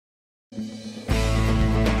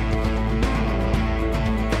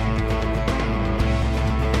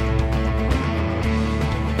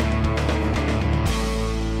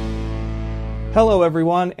Hello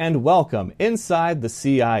everyone and welcome Inside the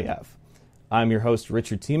CIF. I'm your host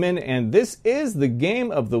Richard Tiemann and this is the Game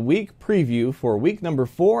of the Week preview for week number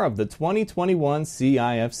 4 of the 2021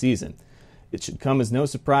 CIF season. It should come as no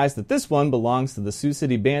surprise that this one belongs to the Sioux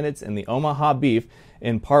City Bandits and the Omaha Beef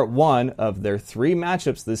in part 1 of their 3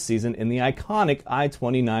 matchups this season in the iconic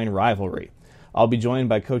I-29 rivalry. I'll be joined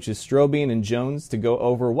by coaches Strohbeen and Jones to go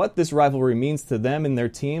over what this rivalry means to them and their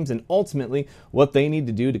teams and ultimately what they need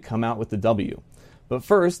to do to come out with the W. But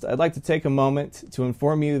first, I'd like to take a moment to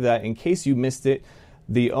inform you that in case you missed it,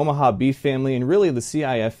 the Omaha Beef family and really the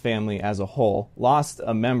CIF family as a whole lost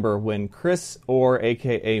a member when Chris Orr,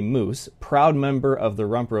 aka Moose, proud member of the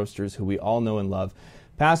Rump Roasters who we all know and love,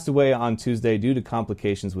 passed away on Tuesday due to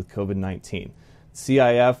complications with COVID-19.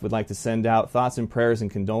 CIF would like to send out thoughts and prayers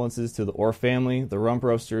and condolences to the Orr family, the Rump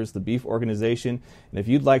Roasters, the Beef organization, and if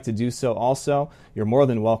you'd like to do so also, you're more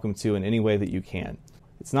than welcome to in any way that you can.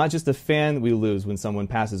 It's not just a fan we lose when someone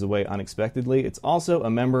passes away unexpectedly, it's also a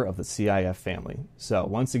member of the CIF family. So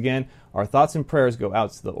once again, our thoughts and prayers go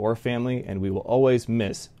out to the Orr family, and we will always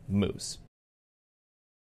miss Moose.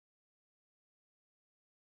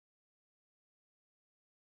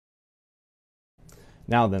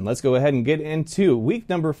 Now then, let's go ahead and get into week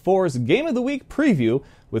number 4's Game of the Week preview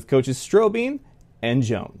with coaches Strohbeen and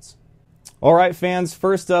Jones. All right, fans,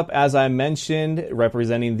 first up, as I mentioned,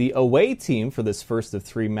 representing the away team for this first of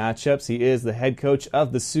 3 matchups, he is the head coach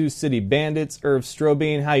of the Sioux City Bandits, Irv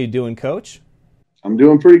Strohbeen. How you doing, Coach? I'm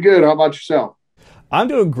doing pretty good. How about yourself? I'm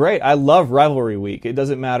doing great. I love Rivalry Week. It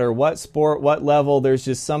doesn't matter what sport, what level, there's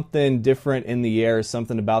just something different in the air,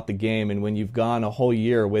 something about the game. And when you've gone a whole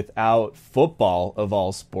year without football of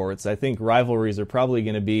all sports, I think rivalries are probably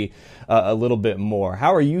going to be a little bit more.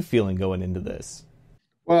 How are you feeling going into this?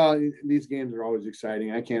 Well, these games are always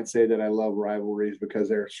exciting. I can't say that I love rivalries because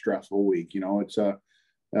they're a stressful week. You know,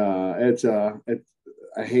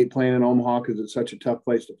 I hate playing in Omaha because it's such a tough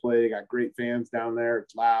place to play. They got great fans down there.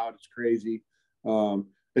 It's loud. It's crazy.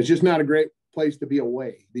 It's just not a great place to be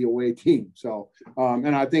away, the away team. So,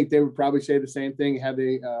 and I think they would probably say the same thing had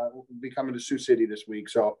they be coming to Sioux City this week.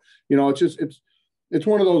 So, you know, it's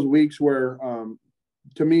one of those weeks where,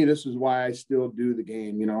 to me, this is why I still do the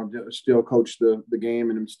game, you know, still coach the game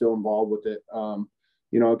and I'm still involved with it.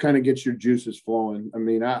 You know, it kind of gets your juices flowing. I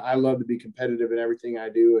mean, I love to be competitive in everything I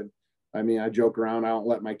do. And I mean, I joke around. I don't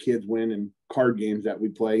let my kids win in card games that we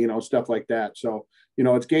play, you know, stuff like that. So, you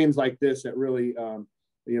know, it's games like this that really,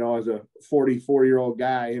 you know, as a 44-year-old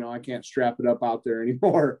guy, you know, I can't strap it up out there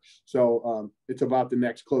anymore. So it's about the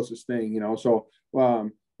next closest thing, you know. So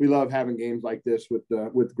we love having games like this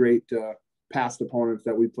with great past opponents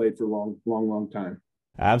that we played for a long time.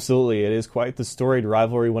 Absolutely. It is quite the storied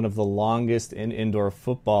rivalry, one of the longest in indoor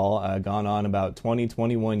football, gone on about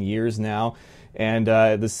 21 years now. And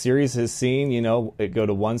the series has seen, you know, it go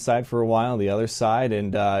to one side for a while, the other side.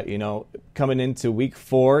 And, you know, coming into week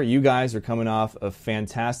 4, you guys are coming off a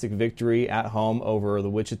fantastic victory at home over the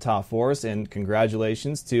Wichita Force. And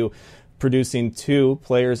congratulations to producing 2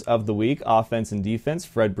 players of the week, offense and defense,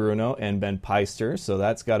 Fred Bruno and Ben Peister. So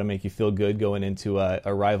that's got to make you feel good going into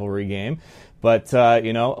a rivalry game. But,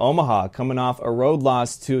 you know, Omaha coming off a road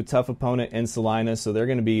loss to a tough opponent in Salina, so they're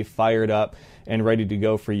going to be fired up and ready to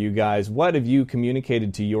go for you guys. What have you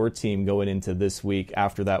communicated to your team going into this week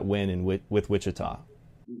after that win with Wichita?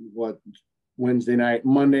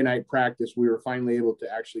 Monday night practice, we were finally able to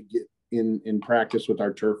actually get in practice with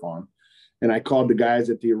our turf on. And I called the guys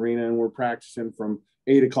at the arena, and we're practicing from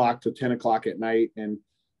 8 o'clock to 10 o'clock at night. And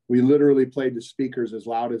we literally played the speakers as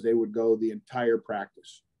loud as they would go the entire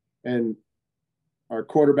practice. And our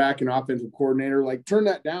quarterback and offensive coordinator, like, turn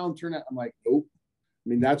that down, turn that. I'm like, nope. I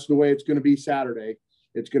mean, that's the way it's going to be Saturday.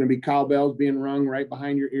 It's going to be cowbells being rung right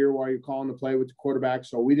behind your ear while you're calling the play with the quarterback.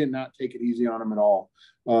 So we did not take it easy on them at all.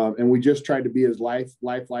 And we just tried to be as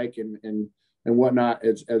lifelike and whatnot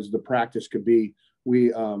as the practice could be.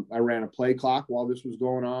 I ran a play clock while this was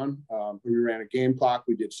going on. We ran a game clock.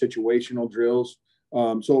 We did situational drills.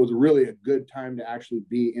 So it was really a good time to actually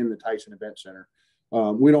be in the Tyson Event Center.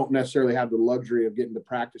 We don't necessarily have the luxury of getting to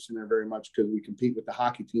practice in there very much because we compete with the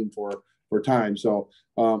hockey team for time. So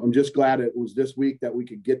I'm just glad it was this week that we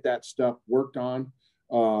could get that stuff worked on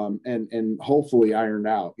and hopefully ironed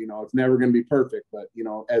out. You know, it's never going to be perfect, but, you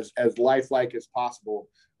know, as lifelike as possible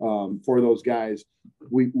for those guys.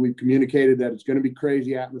 We communicated that it's going to be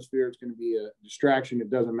crazy atmosphere. It's going to be a distraction. It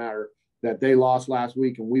doesn't matter that they lost last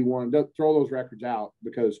week and we won. Don't throw those records out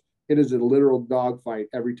because it is a literal dogfight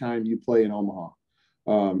every time you play in Omaha.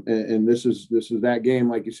 And this is that game,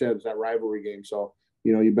 like you said, it's that rivalry game. So,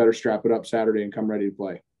 you know, you better strap it up Saturday and come ready to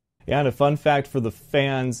play. Yeah, and a fun fact for the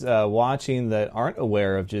fans watching that aren't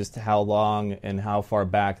aware of just how long and how far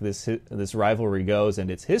back this rivalry goes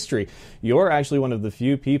and its history, you're actually one of the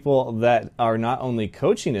few people that are not only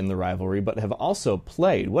coaching in the rivalry, but have also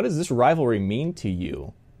played. What does this rivalry mean to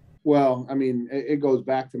you? Well, I mean, it goes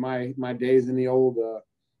back to my days in the old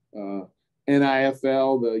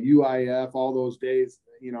NIFL, the UIF, all those days,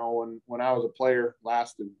 you know, when I was a player,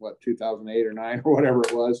 lasted, 2008 or 9 or whatever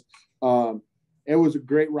it was. It was a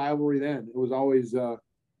great rivalry then. It was always the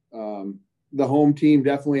home team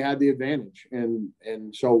definitely had the advantage, and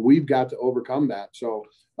so we've got to overcome that. So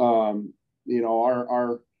you know,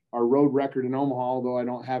 our road record in Omaha, although I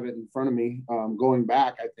don't have it in front of me, going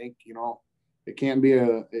back, I think, you know, it can't be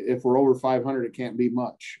if we're over 500, it can't be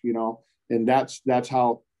much, you know, and that's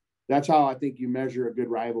how I think you measure a good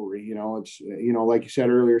rivalry. You know, it's, you know, like you said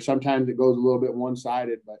earlier, sometimes it goes a little bit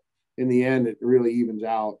one-sided, but in the end, it really evens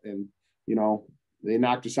out. And you know, they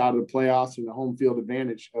knocked us out of the playoffs in the home field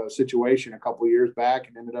advantage situation a couple of years back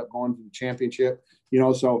and ended up going to the championship, you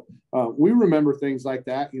know. So we remember things like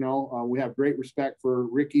that, you know. We have great respect for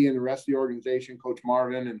Ricky and the rest of the organization, Coach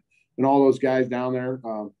Marvin and all those guys down there.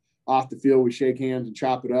 Off the field, we shake hands and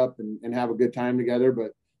chop it up and have a good time together.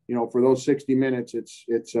 But, you know, for those 60 minutes,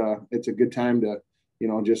 it's a good time to, you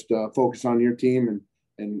know, just focus on your team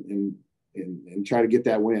and try to get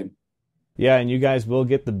that win. Yeah, and you guys will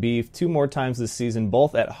get the beef 2 more times this season,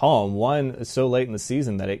 both at home. One so late in the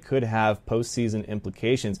season that it could have postseason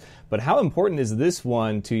implications. But how important is this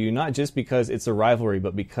one to you, not just because it's a rivalry,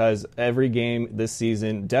 but because every game this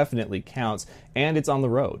season definitely counts, and it's on the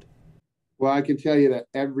road? Well, I can tell you that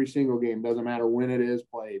every single game, doesn't matter when it is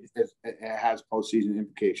played, it has postseason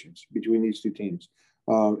implications between these two teams.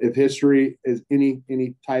 If history is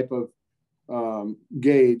any type of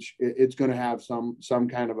gauge, it's going to have some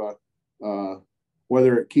kind of a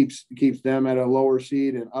whether it keeps them at a lower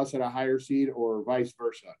seed and us at a higher seed or vice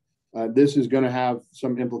versa. This is going to have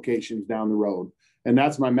some implications down the road. And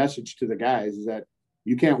that's my message to the guys, is that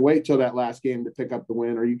you can't wait till that last game to pick up the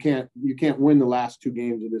win, or you can't win the last 2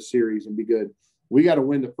 games of this series and be good. We got to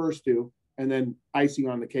win the first 2, and then icing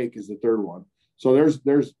on the cake is the 3rd one. So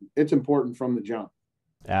it's important from the jump.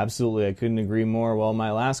 Absolutely. I couldn't agree more. Well,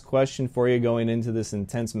 my last question for you going into this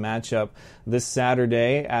intense matchup this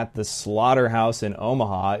Saturday at the Slaughterhouse in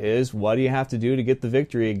Omaha is, what do you have to do to get the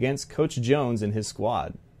victory against Coach Jones and his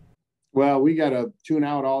squad? Well, we got to tune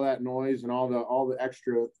out all that noise and all the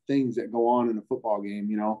extra things that go on in a football game.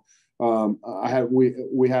 You know,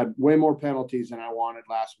 we had way more penalties than I wanted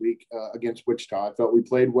last week against Wichita. I felt we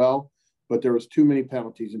played well, but there was too many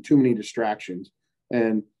penalties and too many distractions.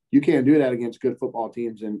 And you can't do that against good football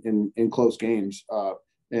teams in close games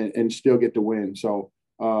and still get the win. So,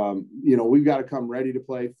 you know, we've got to come ready to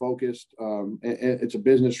play, focused. It's a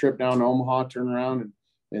business trip down to Omaha, turn around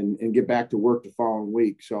and get back to work the following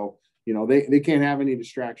week. So, you know, they can't have any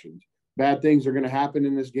distractions. Bad things are going to happen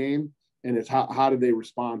in this game, and it's how do they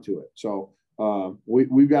respond to it. So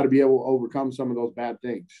we've got to be able to overcome some of those bad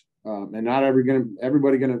things. And not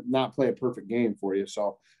everybody going to not play a perfect game for you.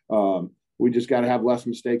 So, we just got to have less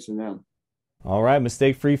mistakes than them. All right,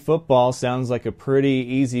 mistake-free football sounds like a pretty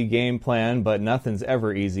easy game plan, but nothing's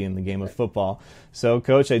ever easy in the game of football. So,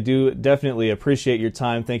 Coach, I do definitely appreciate your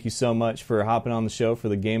time. Thank you so much for hopping on the show for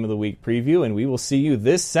the Game of the Week preview, and we will see you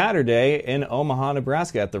this Saturday in Omaha,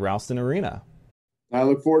 Nebraska at the Ralston Arena. I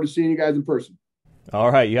look forward to seeing you guys in person.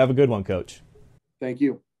 All right, you have a good one, Coach. Thank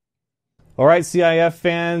you. All right, CIF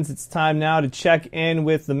fans, it's time now to check in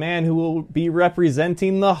with the man who will be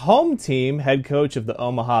representing the home team, head coach of the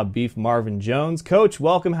Omaha Beef, Marvin Jones. Coach,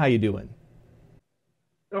 welcome. How you doing?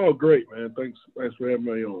 Oh, great, man. Thanks for having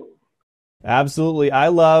me on. Absolutely. I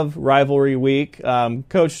love Rivalry Week. Coach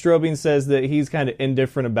Strohbeen says that he's kind of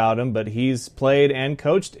indifferent about them, but he's played and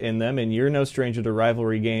coached in them, and you're no stranger to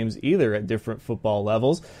rivalry games either at different football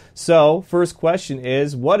levels. So, first question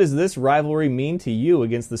is, what does this rivalry mean to you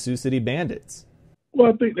against the Sioux City Bandits?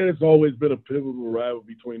 Well, I think that it's always been a pivotal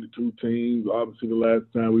rivalry between the two teams. Obviously, the last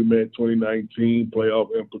time we met, 2019, playoff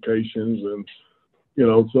implications, and, you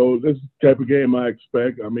know, so this is the type of game I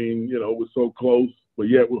expect. I mean, you know, we're so close, but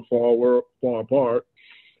yet we're far apart.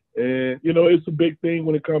 And, you know, it's a big thing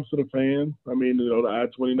when it comes to the fans. I mean, you know, the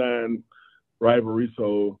I-29 rivalry.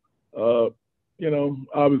 So, you know,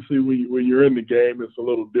 obviously when you're in the game, it's a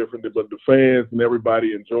little different, but the fans and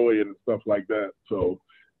everybody enjoy it and stuff like that. So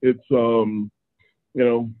it's, you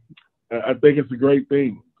know, I think it's a great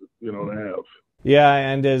thing, you know, to have. Yeah,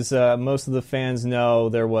 and as most of the fans know,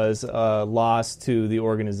 there was a loss to the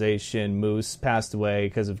organization. Moose passed away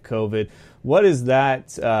because of COVID. What does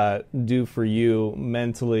that do for you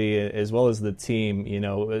mentally as well as the team, you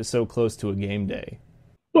know, so close to a game day?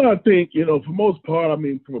 Well, I think, for most part, I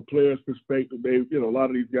mean, from a player's perspective, a lot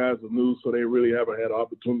of these guys are new, so they really haven't had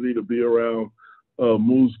opportunity to be around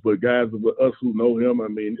Moose. But guys of us who know him, I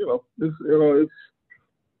mean, it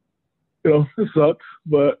sucks.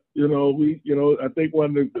 But I think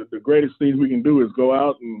one of the greatest things we can do is go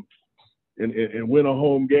out and win a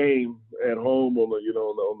home game at home on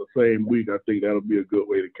the same week. I think that'll be a good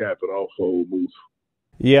way to cap it off for old Moose.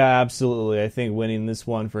 Yeah, absolutely. I think winning this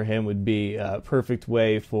one for him would be a perfect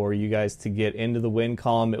way for you guys to get into the win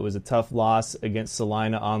column. It was a tough loss against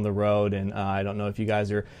Salina on the road, and I don't know if you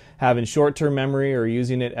guys are having short-term memory or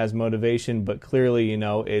using it as motivation, but clearly,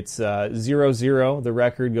 it's 0-0, the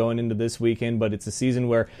record going into this weekend, but it's a season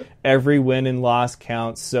where every win and loss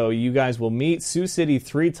counts. So you guys will meet Sioux City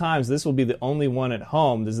 3 times. This will be the only one at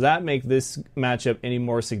home. Does that make this matchup any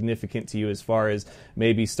more significant to you as far as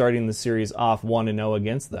maybe starting the series off 1-0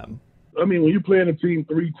 against them? I mean, when you're playing a team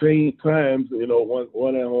 3 times,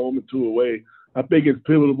 one at home and 2 away, I think it's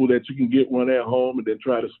pivotal that you can get one at home and then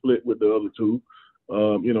try to split with the other 2.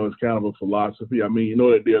 It's kind of a philosophy. I mean,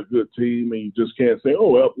 that they're a good team, and you just can't say, oh,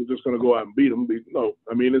 well, we're just going to go out and beat them. No,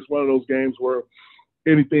 I mean, it's one of those games where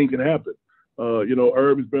anything can happen.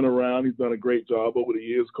 Herb has been around. He's done a great job over the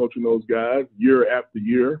years coaching those guys year after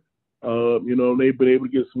year. They've been able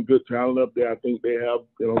to get some good talent up there. I think they have,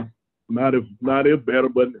 not if better,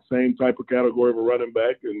 but in the same type of category of a running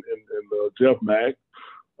back and Jeff Mack,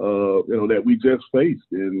 that we just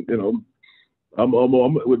faced. And, if I'm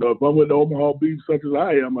with the Omaha Beef such as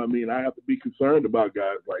I am, I mean, I have to be concerned about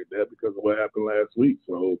guys like that because of what happened last week.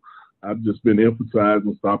 So I've just been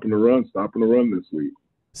emphasizing stopping the run this week.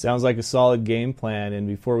 Sounds like a solid game plan. And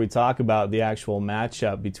before we talk about the actual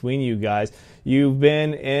matchup between you guys, you've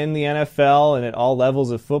been in the NFL and at all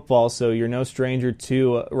levels of football, so you're no stranger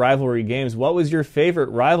to rivalry games. What was your favorite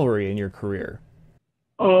rivalry in your career?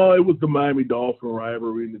 It was the Miami Dolphin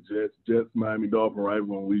rivalry and the Jets-Miami Dolphin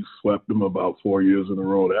rivalry when we swept them about 4 years in a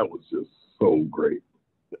row. That was just so great.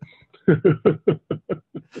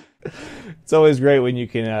 It's always great when you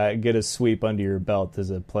can get a sweep under your belt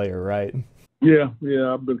as a player, right? Yeah,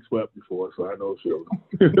 I've been swept before, so I know sure.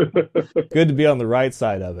 Good to be on the right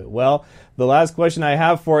side of it. Well, the last question I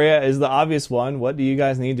have for you is the obvious one. What do you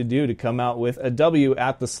guys need to do to come out with a W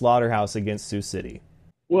at the Slaughterhouse against Sioux City?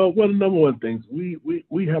 Well, one of the number one things, we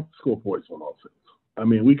have to score points on offense. I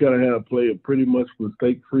mean, we got to have a player pretty much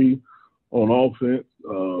mistake-free on offense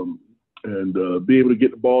and be able to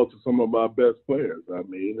get the ball to some of our best players. I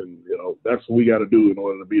mean, and, that's what we got to do in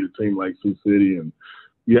order to beat a team like Sioux City. And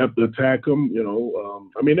you have to attack them,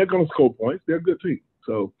 I mean, they're going to score points. They're a good team.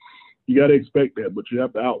 So you got to expect that, but you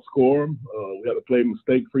have to outscore them. We have to play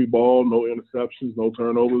mistake-free ball, no interceptions, no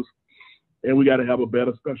turnovers. And we got to have a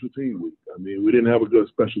better special team week. I mean, we didn't have a good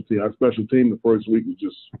special team. Our special team the first week was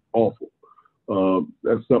just awful.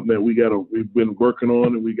 That's something that we've been working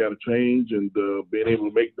on, and we got to change and being able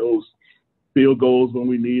to make those field goals when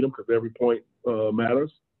we need them, because every point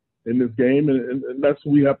matters in this game, and that's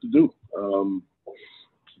what we have to do.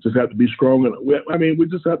 Just have to be strong. We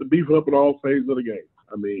just have to beef up in all phases of the game.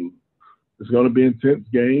 I mean, it's going to be an intense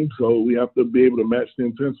game, so we have to be able to match the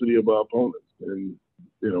intensity of our opponents. And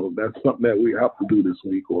that's something that we have to do this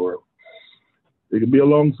week, or it could be a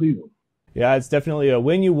long season. Yeah, it's definitely a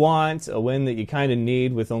win you want, a win that you kind of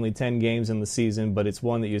need with only 10 games in the season, but it's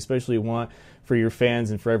one that you especially want for your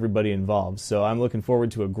fans and for everybody involved. So I'm looking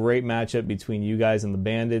forward to a great matchup between you guys and the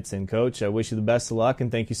Bandits. And, Coach, I wish you the best of luck,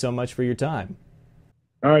 and thank you so much for your time.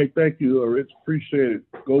 All right, thank you, Rich. Appreciate it.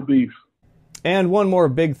 Go Beef. And one more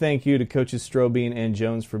big thank you to Coaches Strohbeen and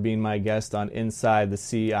Jones for being my guest on Inside the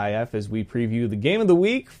CIF as we preview the game of the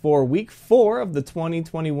week for Week 4 of the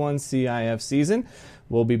 2021 CIF season.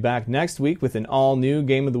 We'll be back next week with an all-new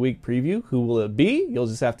Game of the Week preview. Who will it be? You'll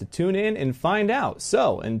just have to tune in and find out.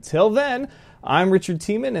 So, until then, I'm Richard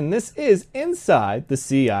Tiemann, and this is Inside the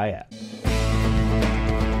CIF.